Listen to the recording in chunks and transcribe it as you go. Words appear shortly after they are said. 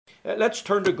Let's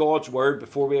turn to God's Word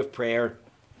before we have prayer.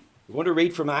 We're going to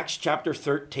read from Acts chapter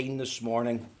 13 this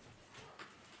morning.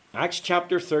 Acts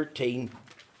chapter 13.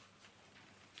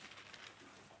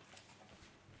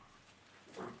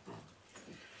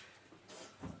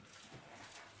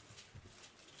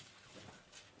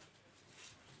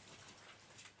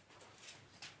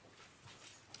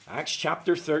 Acts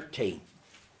chapter 13.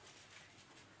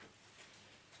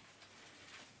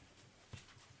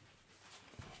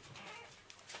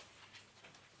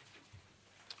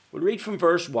 We'll read from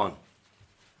verse 1.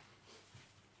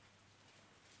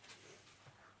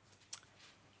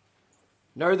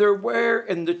 Now there were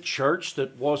in the church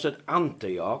that was at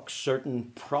Antioch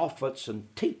certain prophets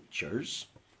and teachers,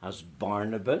 as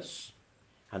Barnabas,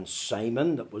 and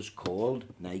Simon that was called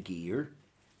Niger,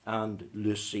 and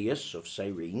Lucius of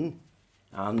Cyrene,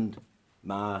 and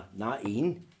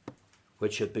Manaen,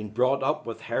 which had been brought up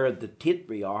with Herod the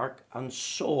Tetrarch, and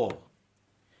Saul.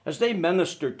 As they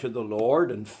ministered to the Lord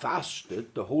and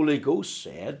fasted, the Holy Ghost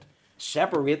said,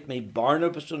 Separate me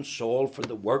Barnabas and Saul for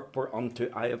the work whereunto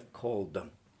I have called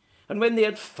them. And when they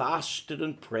had fasted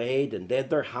and prayed and laid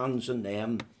their hands on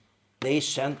them, they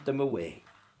sent them away.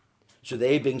 So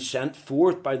they, being sent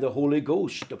forth by the Holy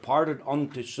Ghost, departed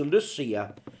unto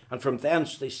Seleucia, and from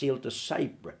thence they sailed to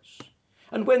Cyprus.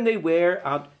 And when they were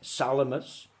at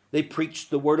Salamis, they preached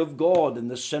the word of God in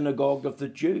the synagogue of the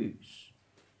Jews.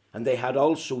 And they had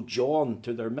also John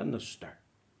to their minister.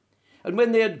 And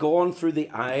when they had gone through the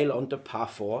isle unto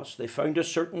Paphos, they found a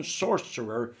certain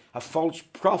sorcerer, a false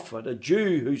prophet, a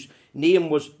Jew, whose name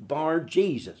was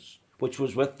Bar-Jesus, which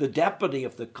was with the deputy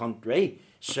of the country,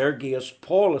 Sergius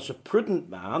Paulus, a prudent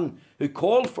man, who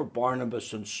called for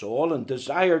Barnabas and Saul, and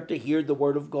desired to hear the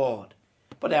word of God.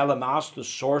 But Elymas the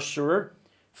sorcerer,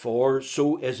 for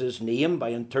so is his name, by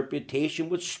interpretation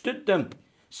withstood them,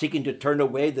 seeking to turn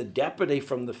away the deputy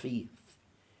from the faith.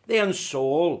 Then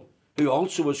Saul, who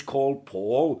also was called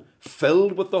Paul,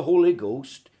 filled with the Holy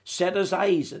Ghost, set his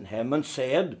eyes on him and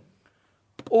said,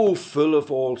 O full of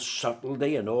all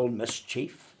subtlety and all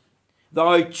mischief,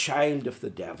 thou child of the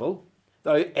devil,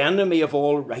 thou enemy of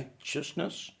all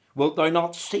righteousness, wilt thou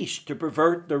not cease to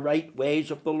pervert the right ways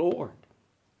of the Lord?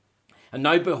 And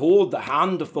now behold, the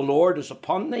hand of the Lord is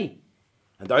upon thee,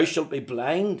 and thou shalt be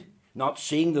blind, not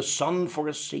seeing the sun for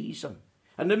a season.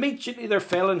 And immediately there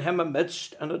fell on him a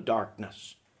mist and a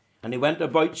darkness, and he went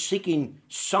about seeking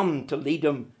some to lead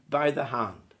him by the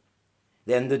hand.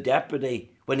 Then the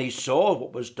deputy, when he saw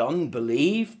what was done,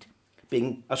 believed,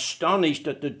 being astonished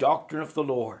at the doctrine of the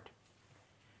Lord.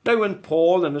 Now when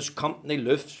Paul and his company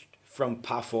left from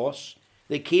Paphos,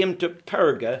 they came to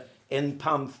Perga in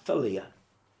Pamphylia,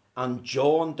 and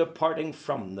John, departing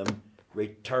from them,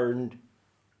 returned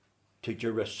to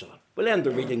Jerusalem. We'll end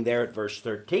the reading there at verse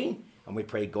 13, and we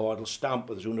pray God will stamp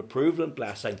with his own approval and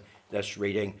blessing this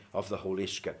reading of the Holy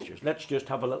Scriptures. Let's just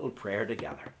have a little prayer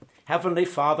together. Heavenly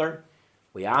Father,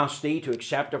 we ask thee to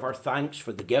accept of our thanks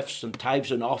for the gifts and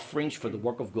tithes and offerings for the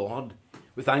work of God.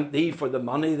 We thank thee for the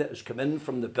money that has come in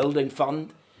from the building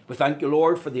fund. We thank you,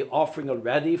 Lord, for the offering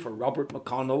already for Robert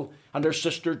McConnell and her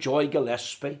sister Joy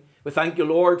Gillespie. We thank you,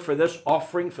 Lord, for this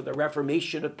offering for the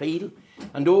Reformation Appeal.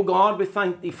 And, oh God, we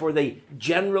thank thee for the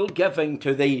general giving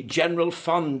to the general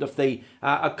fund of the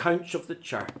accounts of the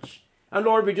church. And,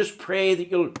 Lord, we just pray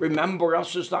that you'll remember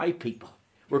us as thy people.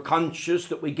 We're conscious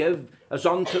that we give as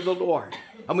unto the Lord.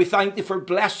 And we thank thee for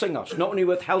blessing us, not only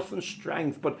with health and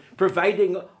strength, but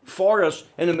providing for us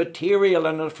in a material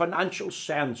and a financial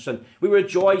sense. And we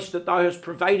rejoice that thou hast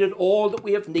provided all that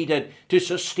we have needed to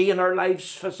sustain our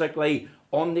lives physically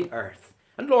on the earth.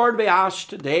 And Lord, we ask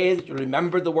today that you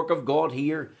remember the work of God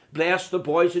here. Bless the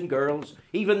boys and girls.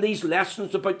 Even these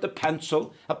lessons about the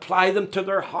pencil, apply them to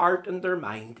their heart and their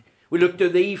mind. We look to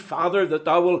thee, Father, that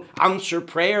thou will answer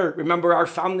prayer. Remember our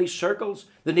family circles,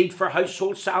 the need for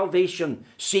household salvation.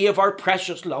 Save our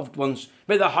precious loved ones.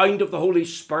 May the hound of the Holy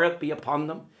Spirit be upon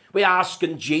them. We ask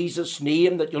in Jesus'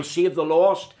 name that you'll save the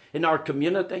lost in our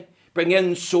community. Bring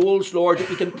in souls, Lord, that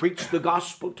we can preach the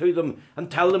gospel to them and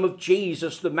tell them of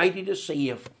Jesus, the mighty to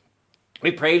save.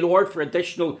 We pray, Lord, for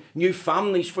additional new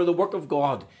families for the work of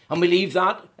God. And we leave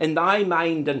that in thy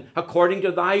mind and according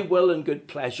to thy will and good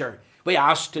pleasure. We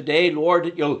ask today, Lord,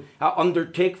 that you'll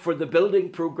undertake for the building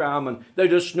program, and thou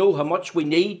dost know how much we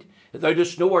need. Thou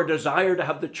dost know our desire to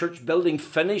have the church building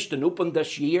finished and opened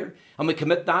this year. And we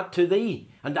commit that to thee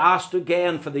and ask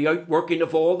again for the outworking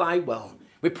of all thy will.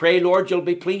 We pray, Lord, you'll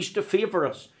be pleased to favour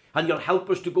us and you'll help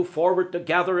us to go forward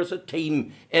together as a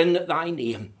team in thy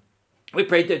name. We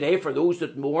pray today for those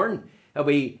that mourn.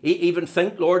 We even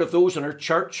think, Lord, of those in our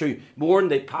church who mourn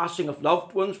the passing of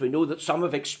loved ones. We know that some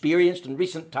have experienced in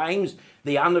recent times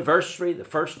the anniversary, the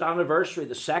first anniversary,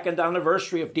 the second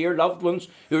anniversary of dear loved ones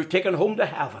who are taken home to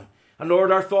heaven. And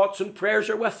Lord, our thoughts and prayers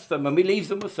are with them, and we leave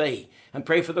them with Thee and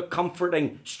pray for the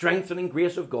comforting, strengthening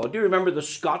grace of God. Do you remember the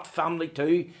Scott family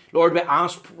too? Lord, we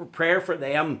ask for prayer for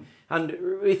them.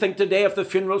 And we think today of the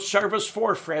funeral service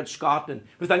for Fred Scott, and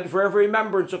we thank you for every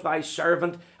remembrance of Thy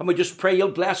servant. And we just pray You'll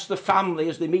bless the family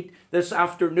as they meet this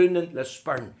afternoon in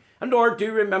Lisburn. And Lord,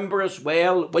 do remember as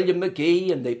well William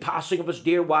McGee and the passing of his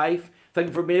dear wife. Thank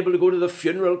you for being able to go to the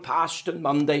funeral past on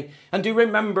Monday. And do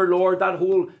remember, Lord, that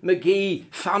whole McGee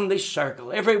family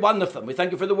circle, every one of them. We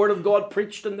thank you for the word of God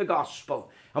preached in the gospel.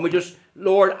 And we just,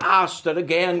 Lord, ask that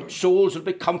again souls will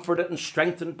be comforted and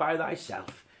strengthened by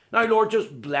Thyself. Now, Lord,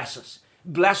 just bless us.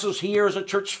 Bless us here as a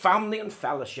church family and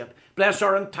fellowship. Bless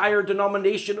our entire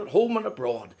denomination at home and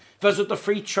abroad. Visit the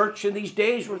Free Church in these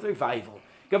days with revival.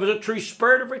 Give us a true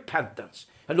spirit of repentance.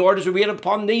 And Lord, as we wait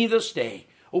upon Thee this day,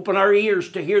 open our ears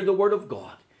to hear the word of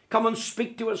God. Come and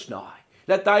speak to us now.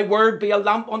 Let Thy word be a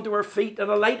lamp unto our feet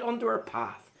and a light unto our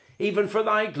path, even for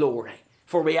Thy glory.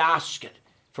 For we ask it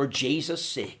for Jesus'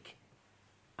 sake.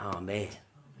 Amen.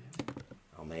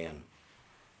 Amen.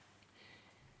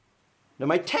 Now,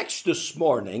 my text this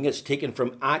morning is taken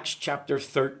from Acts chapter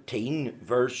 13,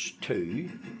 verse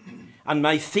 2. And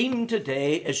my theme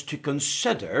today is to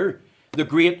consider the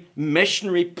great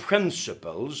missionary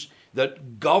principles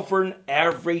that govern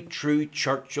every true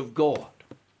church of God.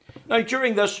 Now,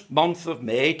 during this month of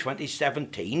May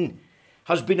 2017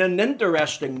 has been an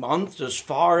interesting month as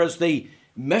far as the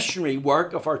missionary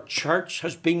work of our church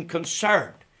has been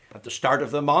concerned. At the start of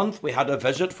the month, we had a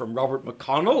visit from Robert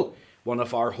McConnell, one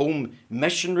of our home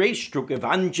missionaries, stroke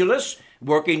evangelists,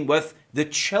 working with the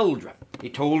children. He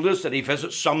told us that he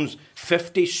visits some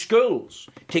 50 schools,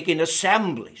 taking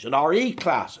assemblies and RE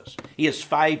classes. He has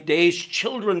 5 days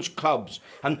children's clubs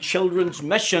and children's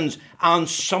missions and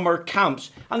summer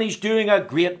camps, and he's doing a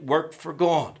great work for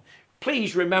God.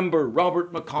 Please remember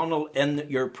Robert McConnell in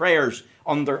your prayers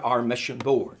under our mission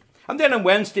board. And then on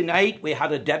Wednesday night, we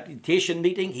had a deputation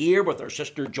meeting here with our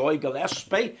sister Joy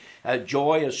Gillespie.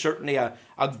 Joy is certainly a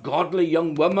godly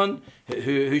young woman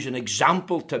who's an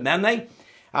example to many.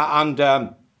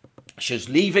 She's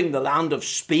leaving the land of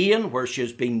Spain, where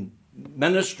she's been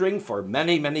ministering for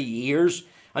many, many years.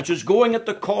 And she's going at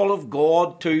the call of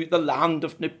God to the land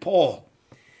of Nepal.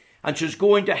 And she's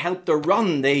going to help to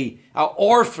run the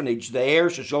orphanage there.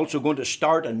 She's also going to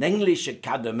start an English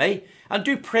academy. And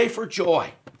do pray for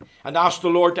Joy. And ask the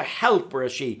Lord to help her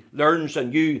as she learns a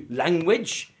new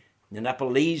language, the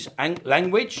Nepalese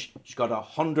language. She's got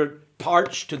 100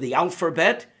 parts to the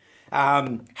alphabet.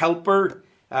 Help her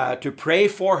to pray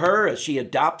for her as she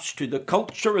adapts to the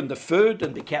culture and the food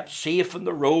and be kept safe on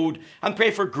the road. And pray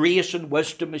for grace and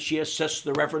wisdom as she assists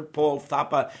the Reverend Paul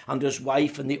Thapa and his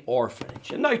wife in the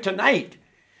orphanage. And now tonight,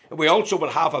 we also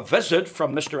will have a visit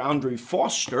from Mr. Andrew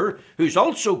Foster, who's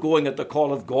also going at the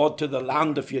call of God to the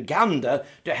land of Uganda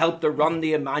to help to run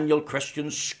the Emmanuel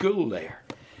Christian School there.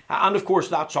 And of course,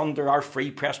 that's under our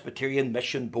Free Presbyterian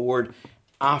Mission Board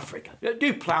Africa.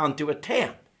 Do plan to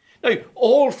attend. Now,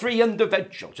 all three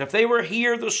individuals, if they were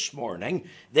here this morning,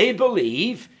 they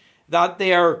believe that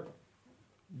they are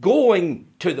going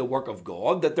to the work of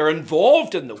God, that they're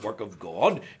involved in the work of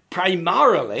God,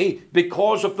 primarily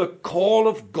because of the call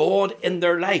of God in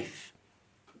their life.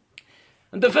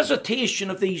 And the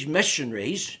visitation of these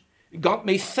missionaries got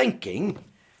me thinking,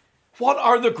 what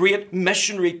are the great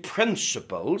missionary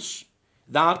principles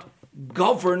that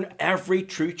govern every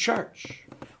true church?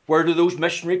 Where do those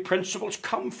missionary principles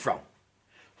come from?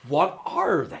 What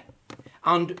are they?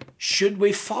 And should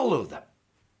we follow them?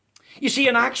 You see,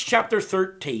 in Acts chapter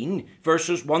 13,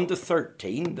 verses 1 to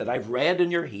 13, that I've read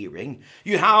in your hearing,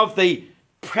 you have the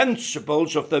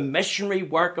principles of the missionary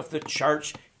work of the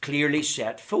church clearly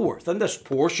set forth. And this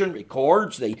portion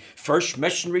records the first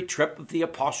missionary trip of the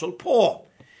Apostle Paul.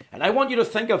 And I want you to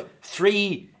think of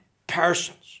 3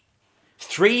 persons,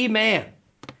 3 men,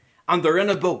 and they're in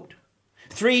a boat.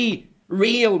 3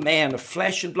 real men of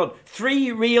flesh and blood,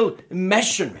 3 real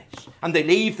missionaries. And they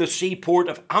leave the seaport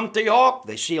of Antioch,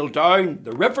 they sail down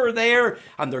the river there,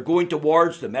 and they're going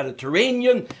towards the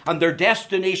Mediterranean, and their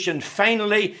destination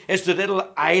finally is the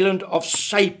little island of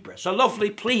Cyprus, a lovely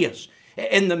place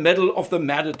in the middle of the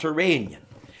Mediterranean.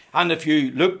 And if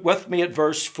you look with me at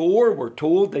verse 4, we're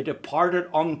told they departed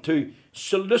unto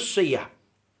Seleucia.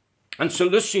 And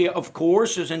Seleucia, of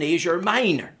course, is in Asia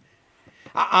Minor.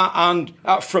 And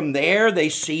from there they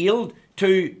sailed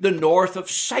to the north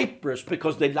of Cyprus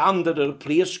because they landed at a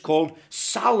place called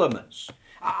Salamis.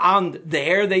 And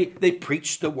there they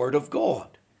preached the word of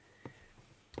God.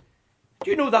 Do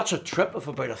you know that's a trip of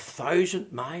about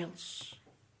 1,000 miles?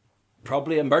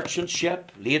 Probably a merchant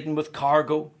ship laden with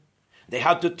cargo. They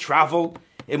had to travel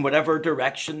in whatever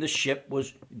direction the ship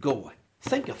was going.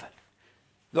 Think of it.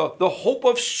 The hope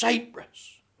of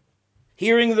Cyprus,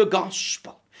 hearing the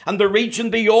gospel, and the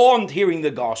region beyond hearing the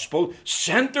gospel,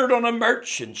 centered on a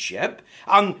merchant ship,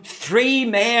 and 3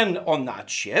 men on that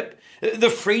ship, the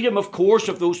freedom, of course,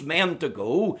 of those men to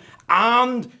go,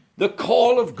 and the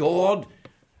call of God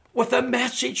with a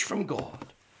message from God.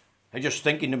 I'm just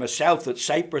thinking to myself that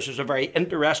Cyprus is a very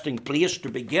interesting place to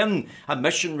begin a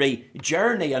missionary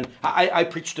journey. And I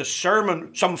preached a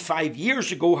sermon some 5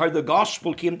 years ago how the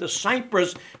gospel came to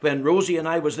Cyprus when Rosie and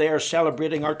I was there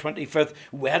celebrating our 25th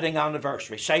wedding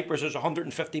anniversary. Cyprus is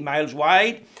 150 miles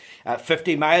wide,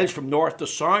 50 miles from north to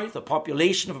south, a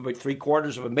population of about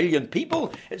 750,000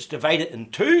 people. It's divided in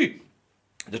two.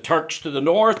 The Turks to the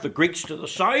north, the Greeks to the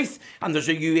south, and there's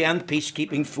a UN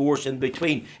peacekeeping force in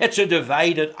between. It's a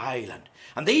divided island.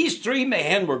 And these 3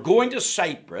 men were going to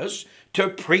Cyprus to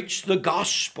preach the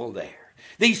gospel there.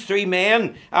 These 3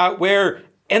 men were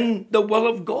in the will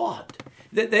of God.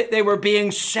 They were being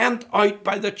sent out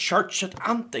by the church at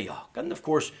Antioch. And of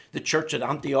course, the church at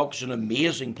Antioch is an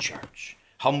amazing church.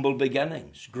 Humble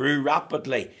beginnings, grew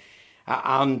rapidly,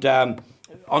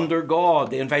 under God.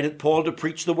 They invited Paul to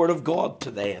preach the word of God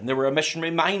to them. They were a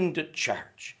missionary-minded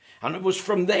church. And it was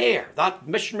from there, that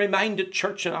missionary-minded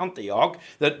church in Antioch,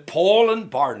 that Paul and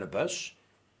Barnabas,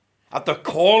 at the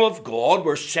call of God,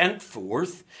 were sent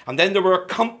forth. And then they were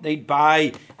accompanied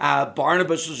by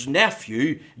Barnabas'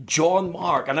 nephew, John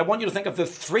Mark. And I want you to think of the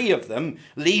 3 of them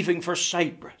leaving for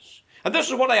Cyprus. And this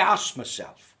is what I asked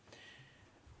myself.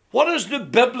 What is the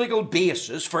biblical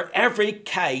basis for every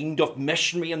kind of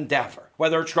missionary endeavour?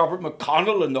 Whether it's Robert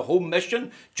McConnell and the Home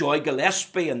Mission, Joy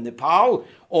Gillespie in Nepal,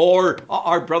 or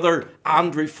our brother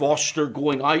Andrew Foster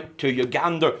going out to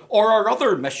Uganda, or our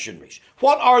other missionaries.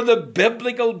 What are the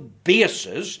biblical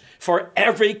bases for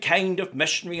every kind of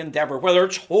missionary endeavour, whether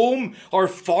it's home or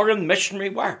foreign missionary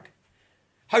work?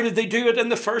 How did they do it in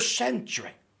the first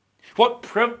century? What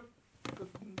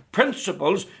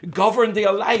principles govern the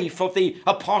life of the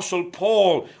Apostle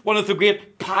Paul, one of the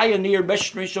great pioneer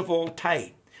missionaries of all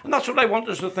time? And that's what I want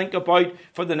us to think about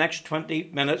for the next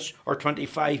 20 minutes or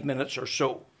 25 minutes or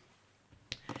so.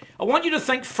 I want you to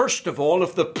think first of all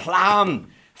of the plan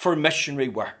for missionary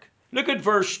work. Look at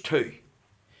verse 2.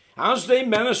 As they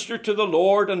ministered to the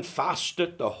Lord and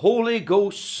fasted, the Holy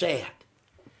Ghost said,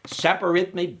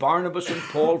 Separate me, Barnabas and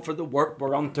Paul, for the work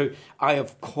whereunto I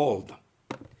have called them.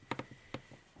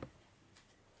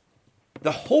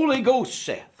 The Holy Ghost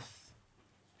saith,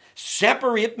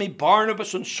 Separate me,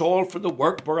 Barnabas and Saul, for the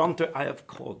work whereunto I have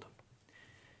called them.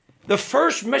 The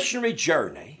first missionary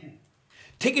journey,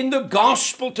 taking the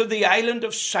gospel to the island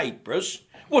of Cyprus,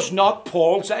 was not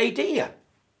Paul's idea.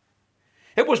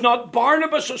 It was not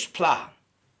Barnabas' plan.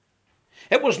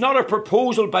 It was not a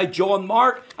proposal by John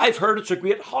Mark. I've heard it's a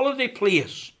great holiday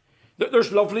place.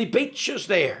 There's lovely beaches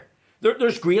there.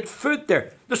 There's great food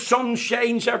there. The sun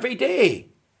shines every day.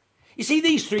 You see,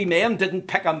 these 3 men didn't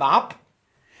pick a map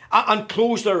and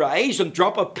close their eyes and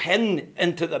drop a pin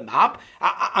into the map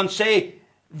and say,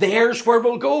 there's where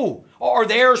we'll go, or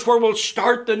there's where we'll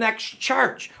start the next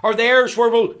church, or there's where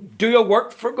we'll do a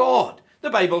work for God. The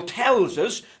Bible tells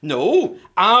us, no,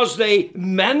 as they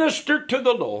ministered to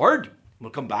the Lord,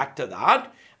 we'll come back to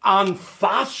that, and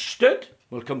fasted,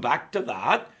 we'll come back to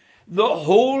that, the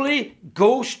Holy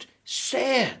Ghost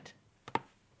said.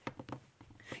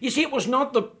 You see, it was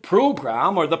not the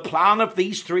program or the plan of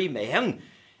these 3 men.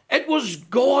 It was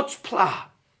God's plan.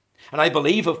 And I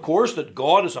believe, of course, that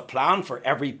God has a plan for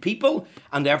every people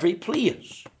and every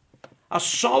place. A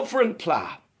sovereign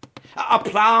plan. A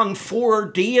plan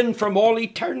foreordained from all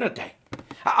eternity.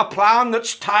 A plan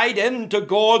that's tied into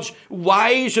God's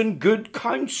wise and good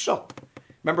counsel.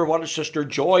 Remember what his sister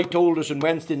Joy told us on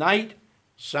Wednesday night?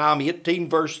 Psalm 18,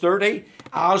 verse 30.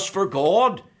 As for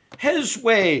God, his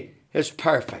way is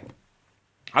perfect.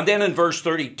 And then in verse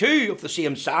 32 of the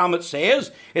same psalm it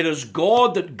says, It is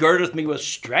God that girdeth me with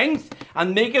strength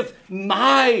and maketh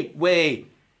my way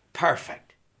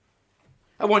perfect.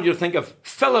 I want you to think of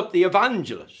Philip the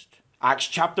evangelist. Acts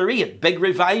chapter 8, big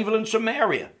revival in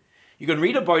Samaria. You can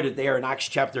read about it there in Acts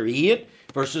chapter 8,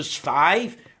 verses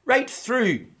 5, right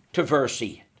through to verse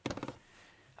 8.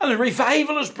 And a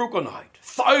revival is broken out.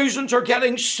 Thousands are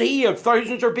getting saved.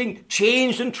 Thousands are being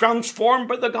changed and transformed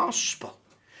by the gospel.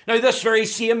 Now, this very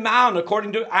same man,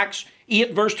 according to Acts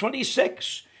 8, verse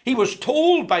 26, he was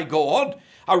told by God,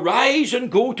 Arise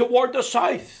and go toward the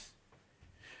south.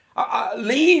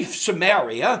 leave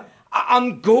Samaria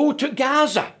and go to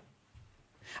Gaza.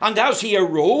 And as he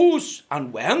arose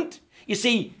and went, you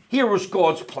see, here was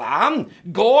God's plan.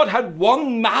 God had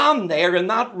one man there in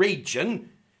that region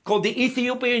called the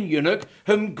Ethiopian eunuch,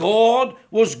 whom God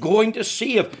was going to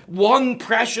save, one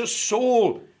precious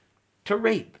soul to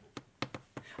reap.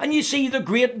 And you see, the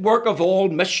great work of all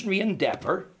missionary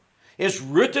endeavour is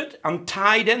rooted and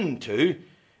tied into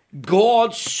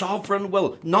God's sovereign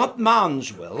will, not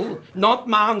man's will, not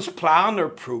man's plan or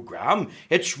program.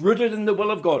 It's rooted in the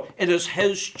will of God. It is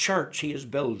his church he is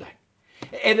building.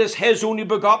 It is his only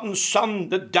begotten Son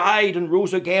that died and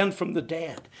rose again from the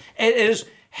dead. It is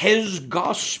his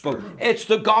gospel. It's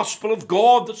the gospel of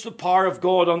God that's the power of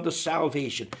God unto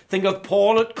salvation. Think of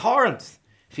Paul at Corinth,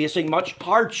 facing much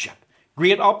hardship,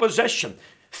 great opposition,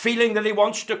 feeling that he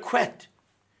wants to quit,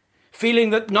 feeling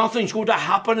that nothing's going to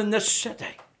happen in this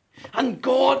city. And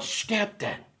God stepped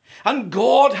in, and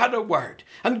God had a word,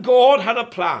 and God had a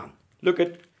plan. Look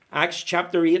at Acts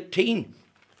chapter 18,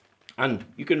 and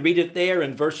you can read it there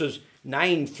in verses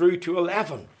 9 through to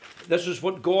 11. This is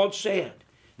what God said.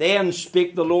 Then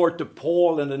spake the Lord to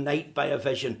Paul in the night by a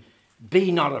vision,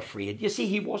 be not afraid. You see,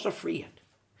 he was afraid.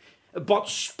 But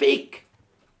speak,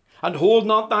 and hold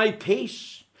not thy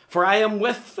peace, for I am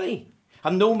with thee,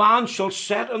 and no man shall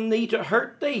set on thee to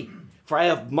hurt thee, for I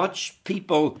have much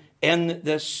people in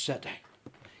this city.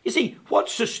 You see, what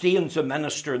sustains a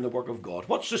minister in the work of God?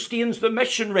 What sustains the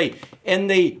missionary in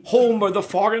the home or the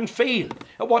foreign field?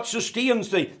 What sustains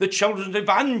the children's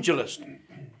evangelist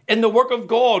in the work of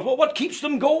God? Well, what keeps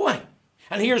them going?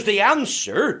 And here's the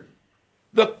answer: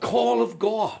 the call of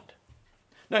God.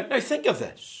 Now think of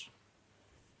this.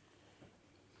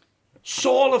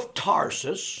 Saul of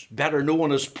Tarsus, better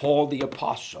known as Paul the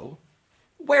Apostle.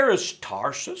 Where is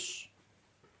Tarsus?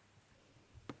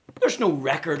 There's no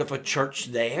record of a church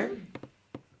there.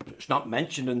 It's not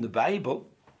mentioned in the Bible.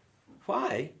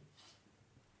 Why?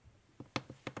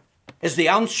 Is the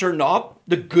answer not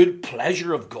the good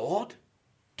pleasure of God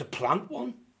to plant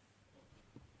one?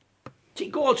 See,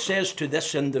 God says to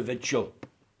this individual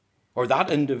or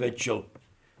that individual,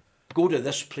 go to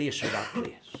this place or that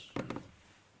place.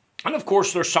 And of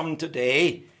course, there's some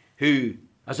today who,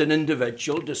 as an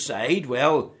individual, decide,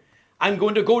 well, I'm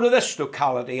going to go to this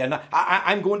locality and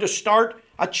I'm going to start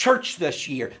a church this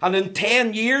year. And in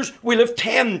 10 years, we'll have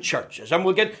 10 churches and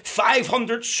we'll get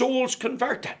 500 souls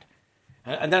converted.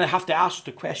 And then I have to ask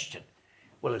the question,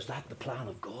 well, is that the plan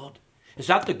of God? Is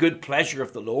that the good pleasure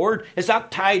of the Lord? Is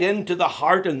that tied into the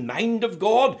heart and mind of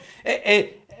God?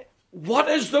 What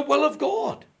is the will of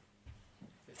God?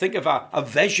 Think of a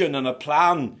vision and a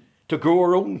plan to grow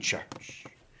our own church.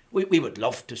 We would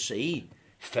love to see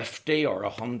 50 or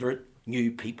 100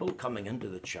 new people coming into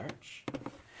the church.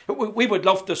 We would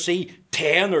love to see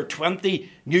 10 or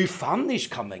 20 new families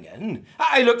coming in.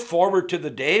 I look forward to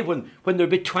the day when there'll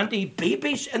be 20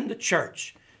 babies in the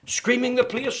church, screaming the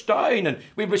place down, and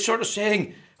we'll be sort of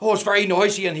saying, oh, it's very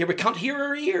noisy in here, we can't hear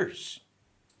our ears.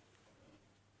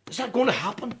 Is that going to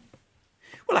happen?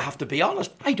 Well, I have to be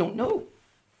honest, I don't know.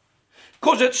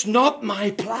 Because it's not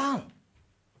my plan.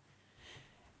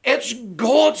 It's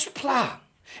God's plan.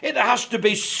 It has to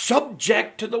be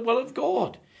subject to the will of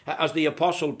God. As the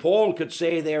Apostle Paul could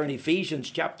say there in Ephesians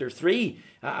chapter 3,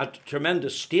 a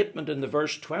tremendous statement in the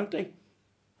verse 20.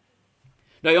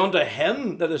 Now unto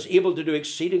him that is able to do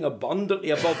exceeding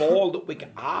abundantly above all that we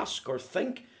can ask or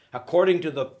think, according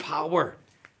to the power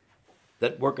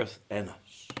that worketh in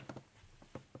us.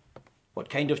 What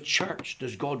kind of church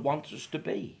does God want us to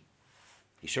be?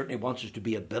 He certainly wants us to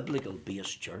be a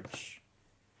biblical-based church,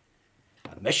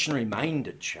 a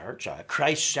missionary-minded church, a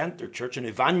Christ-centered church, an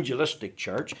evangelistic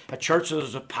church, a church that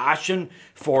has a passion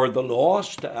for the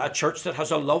lost, a church that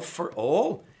has a love for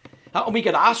all. And we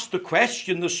could ask the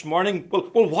question this morning,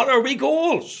 well, what are we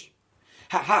goals?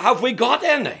 Have we got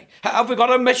any? Have we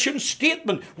got a mission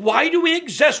statement? Why do we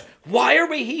exist? Why are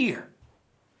we here?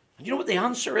 And you know what the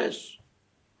answer is?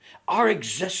 Our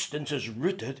existence is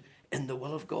rooted in the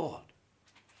will of God.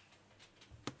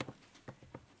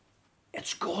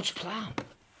 It's God's plan.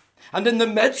 And in the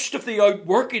midst of the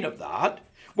outworking of that,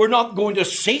 we're not going to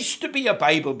cease to be a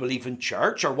Bible-believing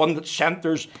church, or one that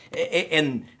centres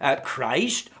in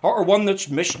Christ, or one that's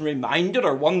missionary-minded,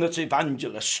 or one that's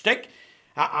evangelistic.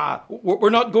 We're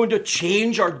not going to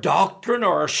change our doctrine,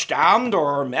 or our stand,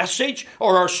 or our message,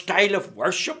 or our style of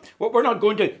worship. We're not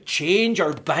going to change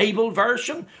our Bible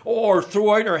version, or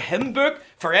throw out our hymn book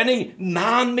for any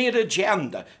man-made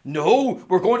agenda. No,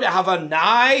 we're going to have an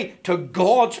eye to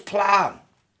God's plan.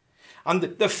 And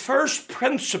the first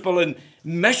principle in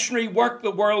missionary work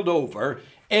the world over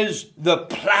is the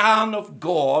plan of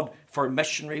God for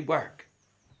missionary work.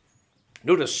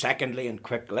 Notice secondly and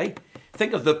quickly,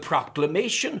 think of the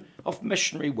proclamation of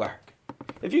missionary work.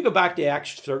 If you go back to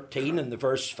Acts 13 and the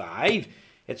verse 5,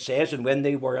 it says, and when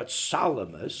they were at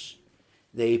Salamis,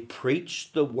 they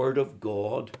preached the word of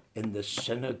God in the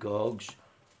synagogues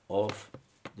of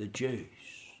the Jews.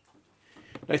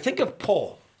 Now think of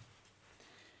Paul.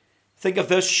 Think of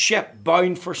this ship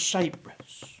bound for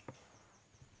Cyprus.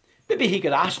 Maybe he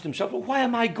could ask himself, well, why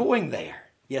am I going there?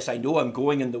 Yes, I know I'm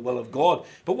going in the will of God,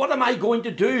 but what am I going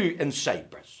to do in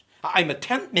Cyprus? I'm a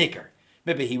tent maker.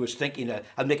 Maybe he was thinking,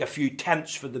 I'll make a few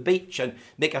tents for the beach and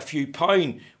make a few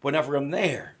pound whenever I'm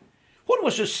there. What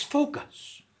was his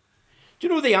focus? Do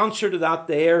you know the answer to that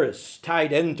there is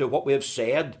tied into what we have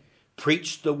said?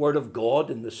 Preach the word of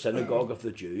God in the synagogue of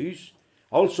the Jews.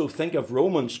 Also think of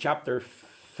Romans chapter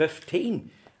 15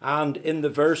 and in the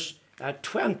verse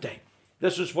 20.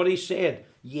 This is what he said.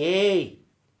 Yea,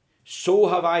 so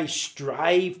have I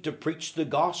strived to preach the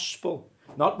gospel,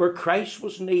 not where Christ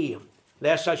was named,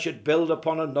 lest I should build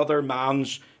upon another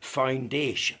man's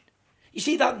foundation. You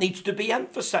see, that needs to be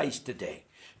emphasized today.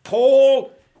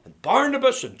 Paul and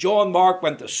Barnabas and John Mark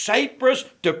went to Cyprus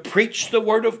to preach the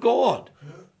word of God.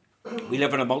 We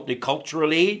live in a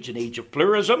multicultural age, an age of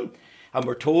pluralism, and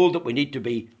we're told that we need to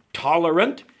be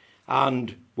tolerant,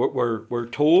 and we're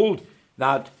told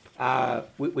that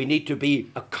we need to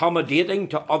be accommodating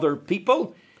to other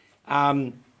people.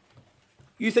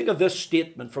 You think of this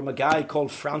statement from a guy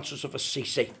called Francis of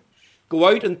Assisi. Go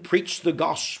out and preach the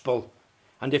gospel,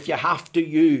 and if you have to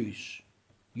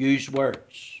use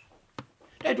words.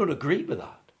 I don't agree with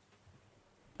that.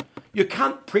 You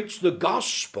can't preach the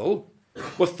gospel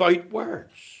without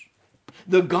words.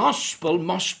 The gospel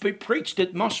must be preached.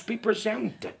 It must be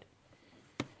presented.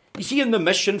 You see, in the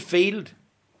mission field,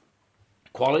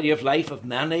 quality of life of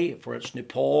many, for it's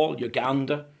Nepal,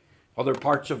 Uganda, other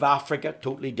parts of Africa,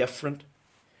 totally different.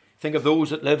 Think of those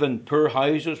that live in poor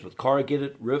houses with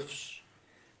corrugated roofs,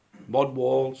 mud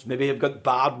walls, maybe have got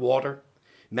bad water.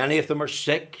 Many of them are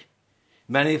sick.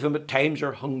 Many of them at times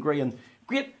are hungry, and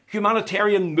great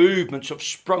humanitarian movements have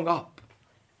sprung up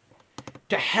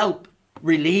to help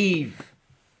relieve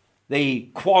the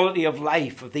quality of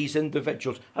life of these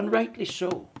individuals, and rightly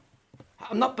so.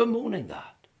 I'm not bemoaning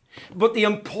that. But the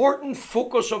important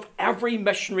focus of every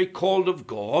missionary called of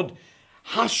God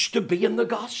has to be in the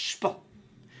gospel.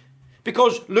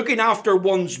 Because looking after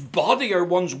one's body or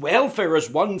one's welfare is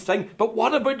one thing, but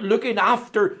what about looking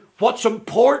after what's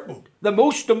important? The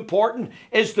most important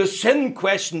is the sin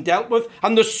question dealt with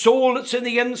and the soul that's in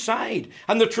the inside.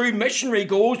 And the true missionary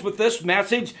goes with this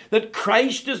message that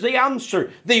Christ is the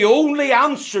answer, the only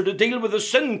answer to deal with the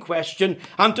sin question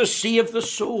and to save the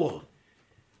soul.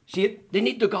 See, they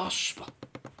need the gospel.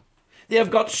 They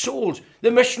have got souls. The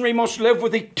missionary must live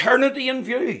with eternity in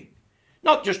view.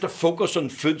 Not just a focus on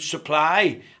food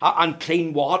supply and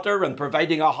clean water and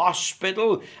providing a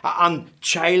hospital and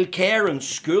childcare and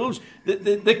schools.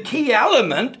 The key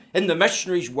element in the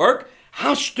missionary's work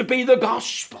has to be the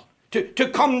gospel. To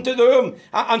come to them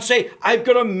and say, I've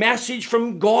got a message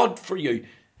from God for you,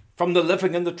 from the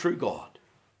living and the true God.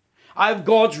 I have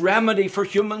God's remedy for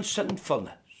human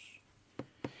sinfulness.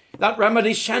 That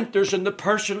remedy centers in the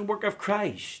person and work of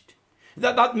Christ.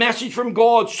 That message from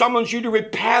God summons you to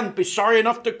repent, be sorry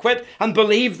enough to quit, and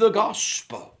believe the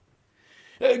gospel.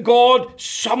 God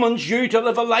summons you to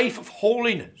live a life of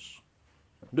holiness,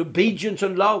 and obedience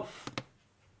and love.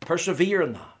 Persevere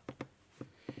in that.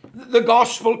 The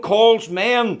gospel calls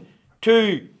men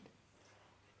to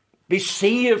be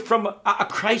saved from a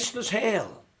Christless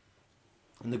hell.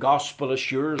 And the gospel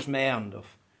assures men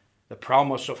of the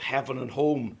promise of heaven and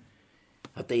home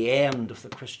at the end of the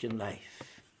Christian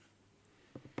life.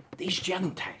 These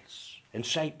Gentiles in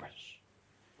Cyprus,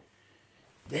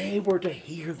 they were to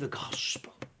hear the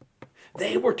gospel.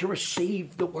 They were to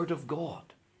receive the word of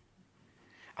God.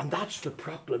 And that's the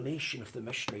proclamation of the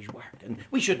missionary's work. And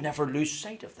we should never lose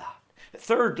sight of that.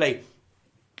 Thirdly,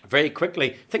 very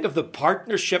quickly, think of the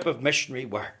partnership of missionary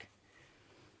work.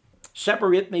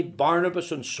 Separate me,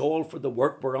 Barnabas and Saul, for the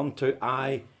work whereunto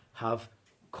I have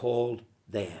called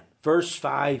them. Verse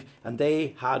 5, and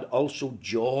they had also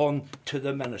John to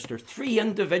the minister. 3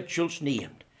 individuals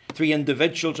named. 3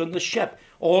 individuals on the ship,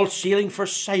 all sailing for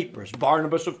Cyprus.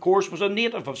 Barnabas, of course, was a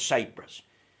native of Cyprus.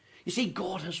 You see,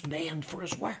 God has men for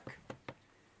his work.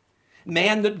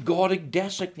 Men that God had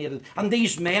designated. And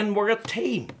these men were a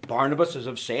team. Barnabas, as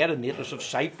I've said, a native of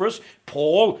Cyprus.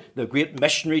 Paul, the great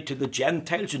missionary to the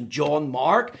Gentiles. And John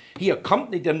Mark, he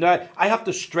accompanied them. Now, I have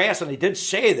to stress, and I did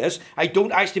say this, I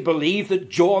don't actually believe that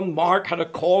John Mark had a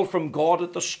call from God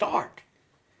at the start.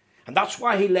 And that's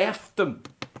why he left them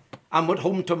and went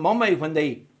home to mummy when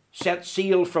they set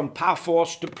sail from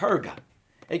Paphos to Perga.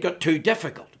 It got too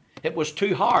difficult. It was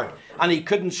too hard. And he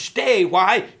couldn't stay.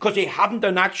 Why? Because he hadn't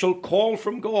an actual call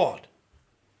from God.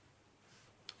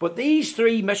 But these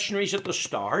three missionaries at the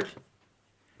start,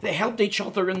 they helped each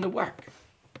other in the work.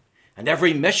 And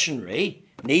every missionary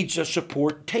needs a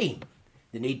support team.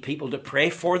 They need people to pray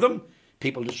for them,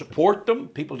 people to support them,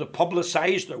 people to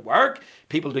publicize their work,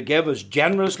 people to give as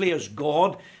generously as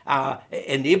God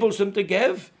enables them to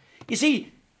give. You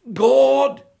see,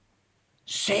 God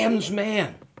sends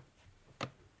men.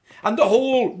 And the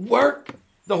whole work,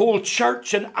 the whole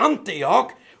church in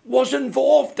Antioch was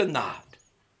involved in that.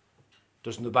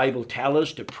 Doesn't the Bible tell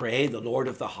us to pray the Lord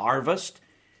of the harvest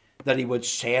that he would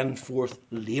send forth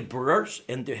laborers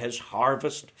into his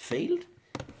harvest field?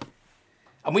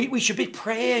 And we should be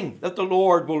praying that the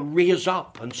Lord will raise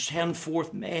up and send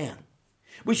forth men.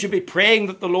 We should be praying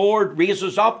that the Lord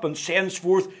raises up and sends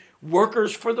forth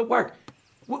workers for the work.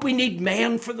 We need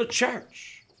men for the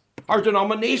church. Our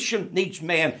denomination needs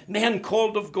men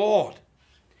called of God.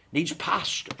 It needs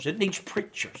pastors. It needs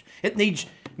preachers. It needs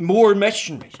more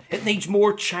missionaries. It needs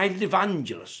more child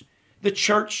evangelists. The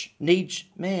church needs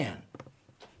men.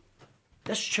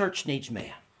 This church needs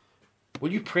men.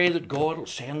 Will you pray that God will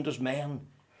send us men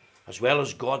as well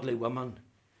as godly women?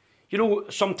 You know,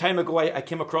 some time ago I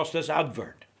came across this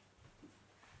advert.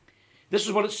 This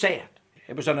is what it said.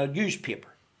 It was in a newspaper.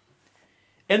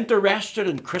 Interested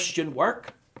in Christian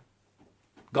work,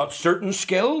 got certain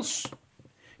skills,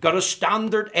 got a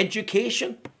standard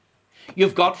education,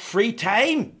 you've got free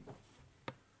time,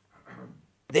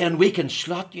 then we can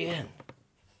slot you in.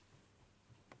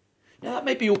 Now that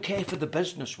may be okay for the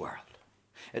business world.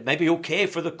 It may be okay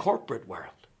for the corporate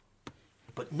world,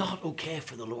 but not okay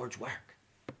for the Lord's work.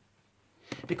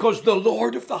 Because the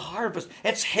Lord of the harvest,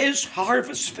 it's his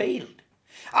harvest field.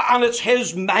 And it's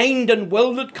his mind and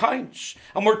will that counts.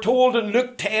 And we're told in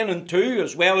Luke 10 and 2,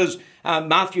 as well as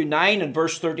Matthew 9 and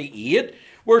verse 38,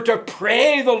 we're to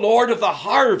pray the Lord of the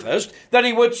harvest that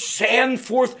he would send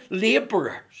forth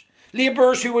laborers.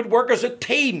 Laborers who would work as a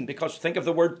team, because think of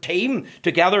the word team.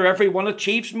 Together everyone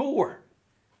achieves more.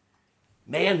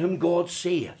 Men whom God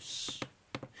saves.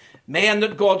 Men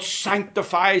that God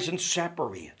sanctifies and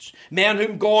separates. Men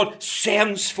whom God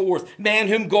sends forth. Men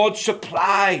whom God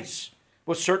supplies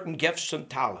with certain gifts and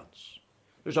talents.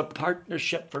 There's a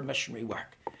partnership for missionary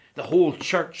work. The whole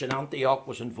church in Antioch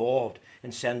was involved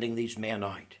in sending these men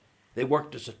out. They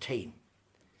worked as a team.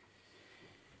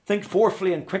 Think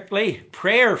fourthly and quickly,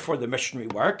 prayer for the missionary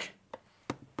work.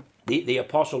 The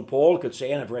Apostle Paul could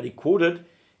say, and I've already quoted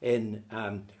in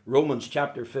Romans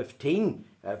chapter 15,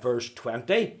 verse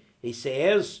 20, he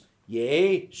says,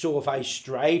 "Yea, so if I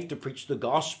strive to preach the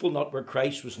gospel, not where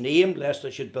Christ was named, lest I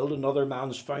should build another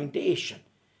man's foundation."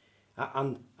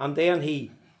 And then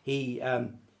he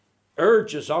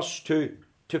urges us to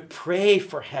pray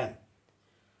for him.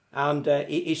 And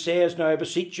he says, "Now I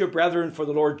beseech you, brethren, for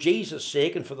the Lord Jesus'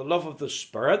 sake and for the love of the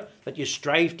Spirit, that you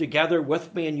strive together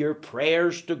with me in your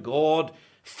prayers to God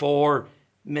for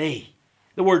me."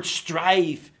 The word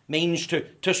strive means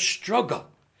to struggle,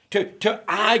 to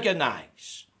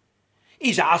agonize.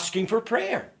 He's asking for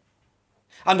prayer.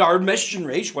 And our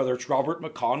missionaries, whether it's Robert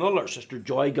McConnell or Sister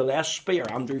Joy Gillespie or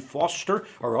Andrew Foster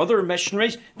or other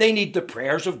missionaries, they need the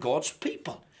prayers of God's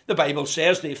people. The Bible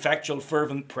says the effectual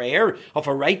fervent prayer of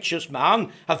a righteous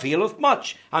man availeth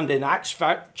much. And in Acts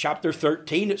chapter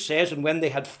 13 it says, "And when they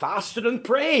had fasted and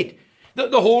prayed,"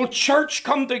 that the whole church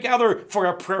come together for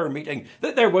a prayer meeting.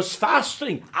 That there was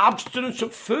fasting, abstinence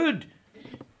of food.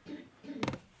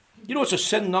 You know, it's a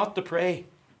sin not to pray.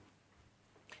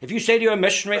 If you say to a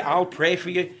missionary, "I'll pray for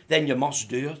you," then you must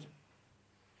do it.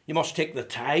 You must take the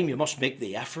time. You must make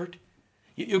the effort.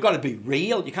 You've got to be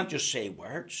real. You can't just say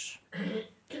words.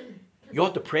 You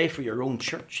ought to pray for your own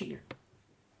church here.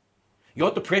 You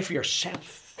ought to pray for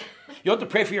yourself. You ought to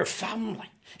pray for your family.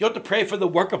 You ought to pray for the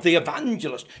work of the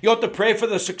evangelist. You ought to pray for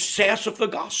the success of the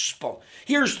gospel.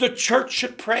 Here's the church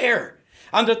at prayer.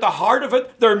 And at the heart of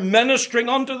it, they're ministering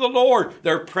unto the Lord.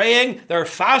 They're praying, they're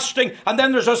fasting, and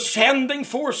then there's a sending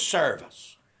forth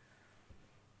service.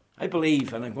 I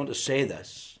believe, and I'm going to say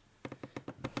this,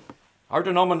 our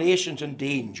denomination's in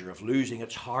danger of losing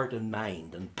its heart and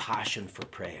mind and passion for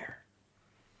prayer.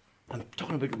 I'm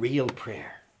talking about real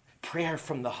prayer. Prayer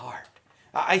from the heart.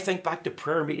 I think back to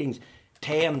prayer meetings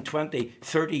 10, 20,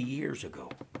 30 years ago.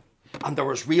 And there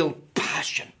was real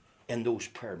passion in those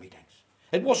prayer meetings.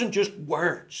 It wasn't just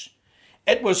words.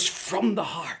 It was from the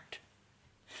heart.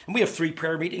 And we have 3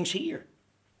 prayer meetings here.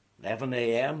 11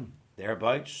 a.m.,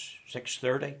 thereabouts,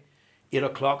 6:30, 8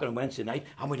 o'clock on a Wednesday night.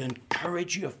 And we'd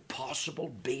encourage you, if possible,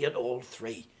 be at all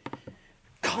 3.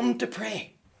 come to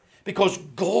pray because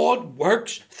God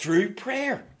works through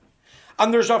prayer.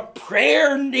 And there's a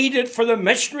prayer needed for the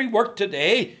missionary work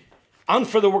today and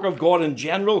for the work of God in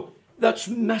general that's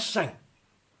missing.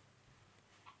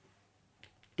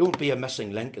 Don't be a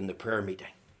missing link in the prayer meeting.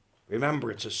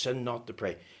 Remember, it's a sin not to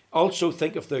pray. Also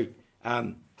think of the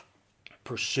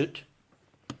pursuit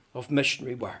of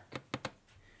missionary work.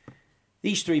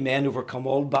 These three men overcome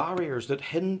all barriers that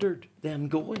hindered them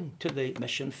going to the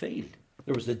mission field.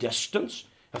 There was the distance,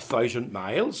 1,000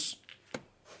 miles.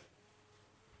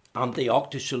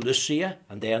 Antioch to Seleucia,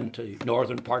 and then to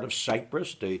northern part of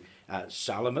Cyprus, to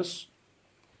Salamis.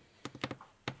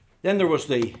 Then there was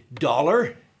the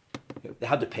dollar. They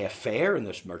had to pay a fare in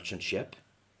this merchant ship.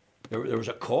 There was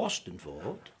a cost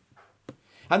involved.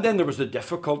 And then there was the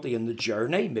difficulty in the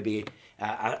journey. Maybe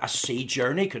a sea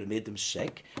journey could have made them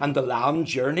sick. And the land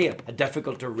journey, a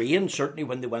difficult terrain, certainly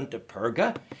when they went to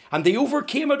Perga. And they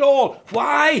overcame it all.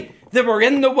 Why? They were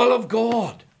in the will of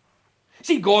God.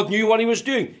 See, God knew what he was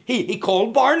doing. He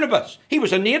called Barnabas. He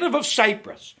was a native of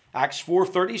Cyprus. Acts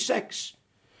 4:36.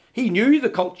 He knew the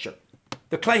culture,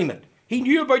 the climate. He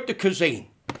knew about the cuisine.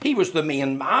 He was the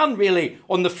main man, really,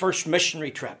 on the first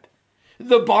missionary trip.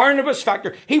 The Barnabas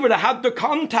factor. He would have had the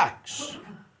contacts.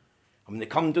 And when they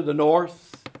come to the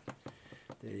north,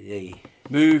 they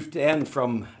moved then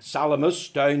from Salamis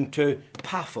down to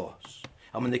Paphos.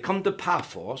 And when they come to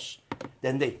Paphos,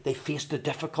 then they faced the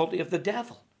difficulty of the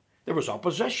devil. There was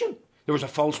opposition. There was a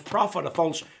false prophet, a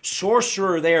false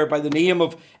sorcerer there by the name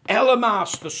of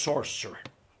Elymas the sorcerer.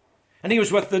 And he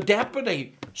was with the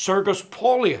deputy, Sergius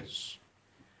Paulius.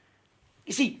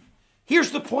 You see, here's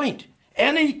the point.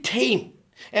 Any team,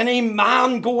 any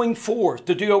man going forth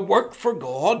to do a work for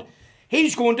God,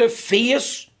 he's going to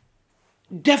face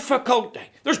difficulty.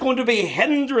 There's going to be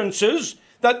hindrances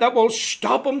that will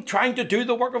stop him trying to do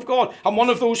the work of God. And one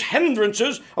of those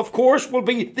hindrances, of course, will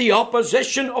be the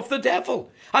opposition of the devil.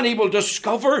 And he will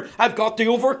discover, I've got to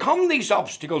overcome these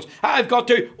obstacles. I've got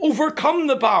to overcome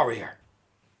the barrier.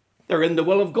 They're in the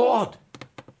will of God.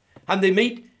 And they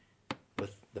meet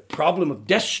with the problem of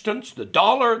distance, the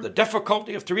dollar, the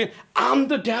difficulty of terrain, and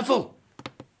the devil.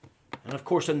 And of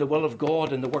course, in the will of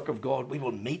God, in the work of God, we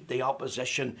will meet the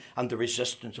opposition and the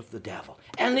resistance of the devil.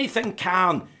 Anything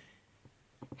can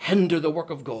hinder the work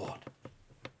of God.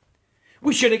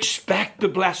 We should expect the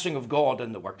blessing of God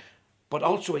in the work, but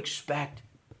also expect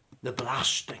the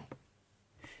blasting.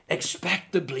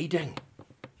 Expect the bleeding.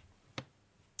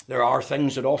 There are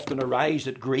things that often arise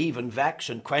that grieve and vex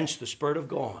and quench the Spirit of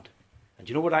God. And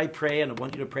you know what I pray, and I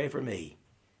want you to pray for me?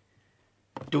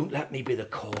 Don't let me be the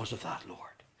cause of that, Lord.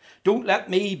 Don't let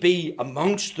me be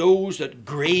amongst those that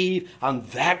grieve and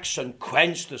vex and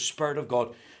quench the Spirit of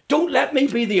God. Don't let me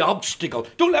be the obstacle.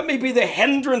 Don't let me be the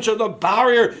hindrance or the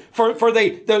barrier for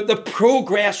the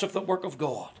progress of the work of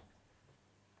God.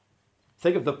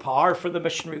 Think of the power for the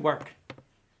missionary work.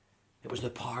 It was the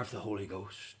power of the Holy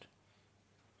Ghost.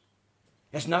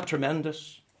 Isn't that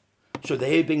tremendous? So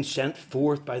they being sent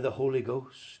forth by the Holy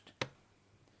Ghost.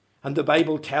 And the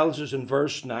Bible tells us in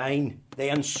verse 9,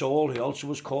 then Saul, who also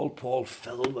was called Paul,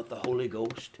 filled with the Holy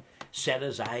Ghost, set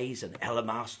his eyes on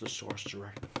Elymas the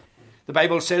sorcerer. The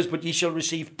Bible says, but ye shall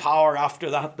receive power after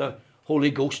that the Holy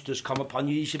Ghost has come upon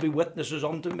you. Ye shall be witnesses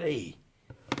unto me,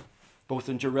 both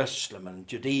in Jerusalem and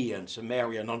Judea and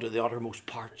Samaria and unto the uttermost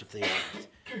parts of the earth.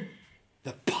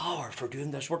 The power for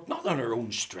doing this work, not on our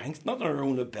own strength, not on our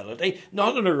own ability,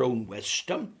 not on our own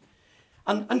wisdom.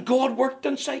 And God worked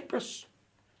in Cyprus.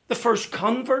 The first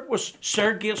convert was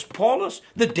Sergius Paulus,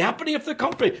 the deputy of the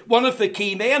company, one of the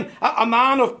key men, a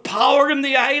man of power in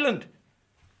the island.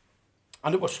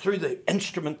 And it was through the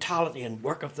instrumentality and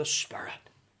work of the Spirit.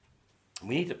 And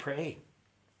we need to pray.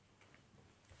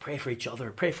 Pray for each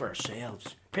other. Pray for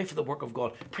ourselves. Pray for the work of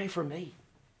God. Pray for me.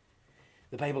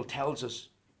 The Bible tells us,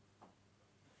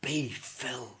 be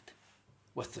filled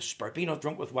with the Spirit. Be not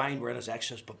drunk with wine wherein is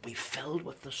excess, but be filled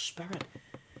with the Spirit.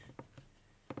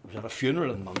 I was at a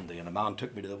funeral on Monday, and a man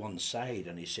took me to the one side,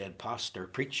 and he said, Pastor,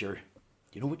 preacher,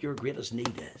 do you know what your greatest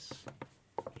need is?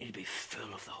 You need to be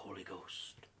full of the Holy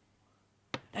Ghost.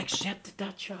 I accepted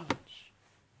that challenge.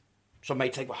 Some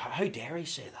might think, well, how dare he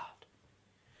say that?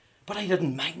 But I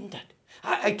didn't mind it.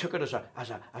 I took it as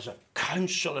a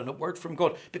counsel and a word from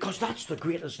God, because that's the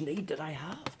greatest need that I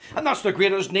have. And that's the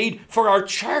greatest need for our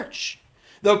church.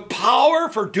 The power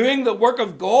for doing the work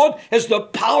of God is the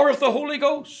power of the Holy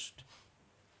Ghost.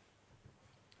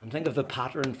 And think of the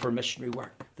pattern for missionary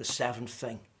work, the seventh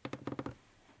thing.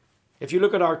 If you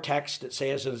look at our text, it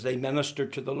says, as they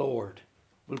ministered to the Lord.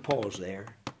 We'll pause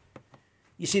there.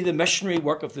 You see, the missionary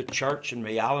work of the church in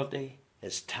reality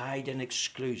is tied in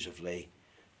exclusively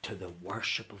to the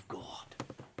worship of God,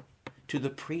 to the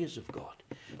praise of God.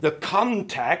 The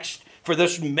context for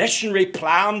this missionary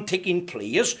plan taking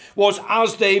place was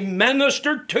as they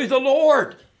ministered to the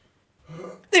Lord.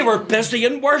 They were busy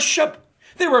in worship.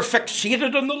 They were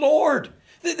fixated on the Lord.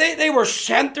 They were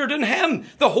centered in Him.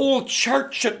 The whole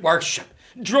church at worship,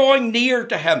 drawing near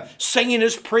to Him, singing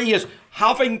His praise,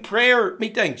 having prayer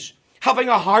meetings, having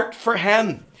a heart for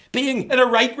Him, being in a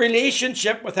right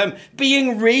relationship with Him,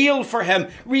 being real for Him,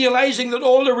 realizing that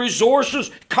all the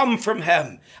resources come from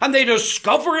Him. And they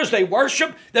discover as they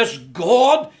worship, this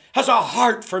God has a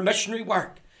heart for missionary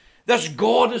work. This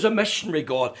God is a missionary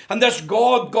God. And this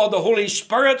God the Holy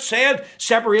Spirit said,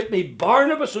 separate me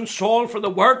Barnabas and Saul for the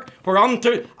work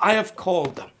whereunto I have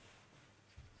called them.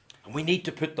 And we need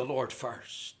to put the Lord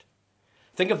first.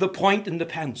 Think of the point in the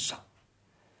pencil.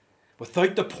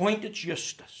 Without the point, it's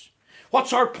useless.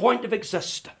 What's our point of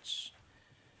existence?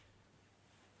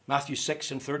 Matthew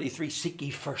 6:33, seek ye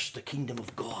first the kingdom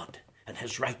of God and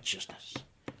His righteousness,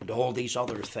 and all these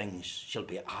other things shall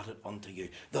be added unto you.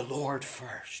 The Lord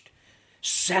first.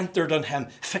 Centered on Him,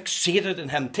 fixated in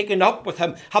Him, taken up with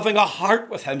Him, having a heart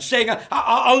with Him, saying,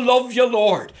 I love you,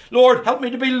 Lord. Lord, help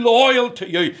me to be loyal to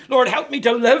you. Lord, help me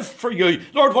to live for you.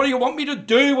 Lord, what do you want me to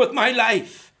do with my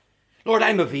life? Lord,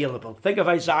 I'm available. Think of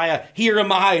Isaiah. Here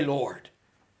am I, Lord.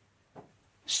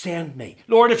 Send me.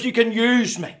 Lord, if you can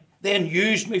use me, then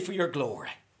use me for your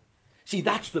glory. See,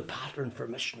 that's the pattern for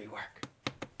missionary work.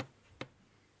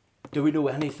 Do we know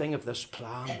anything of this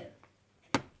plan?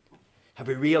 Have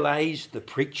we realized the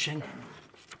preaching?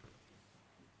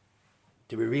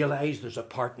 Do we realize there's a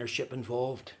partnership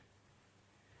involved?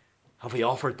 Have we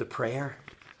offered the prayer?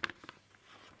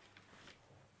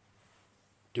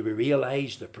 Do we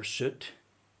realize the pursuit?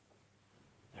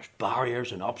 There's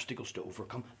barriers and obstacles to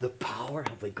overcome. The power,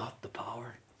 have we got the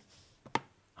power?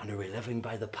 And are we living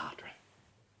by the pattern?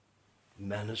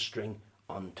 Ministering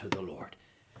unto the Lord.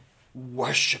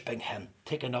 Worshipping Him,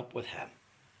 taken up with Him.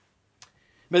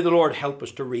 May the Lord help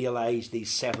us to realize these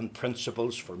 7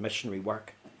 principles for missionary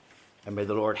work. And may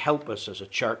the Lord help us as a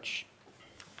church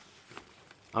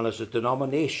and as a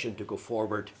denomination to go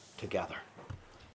forward together.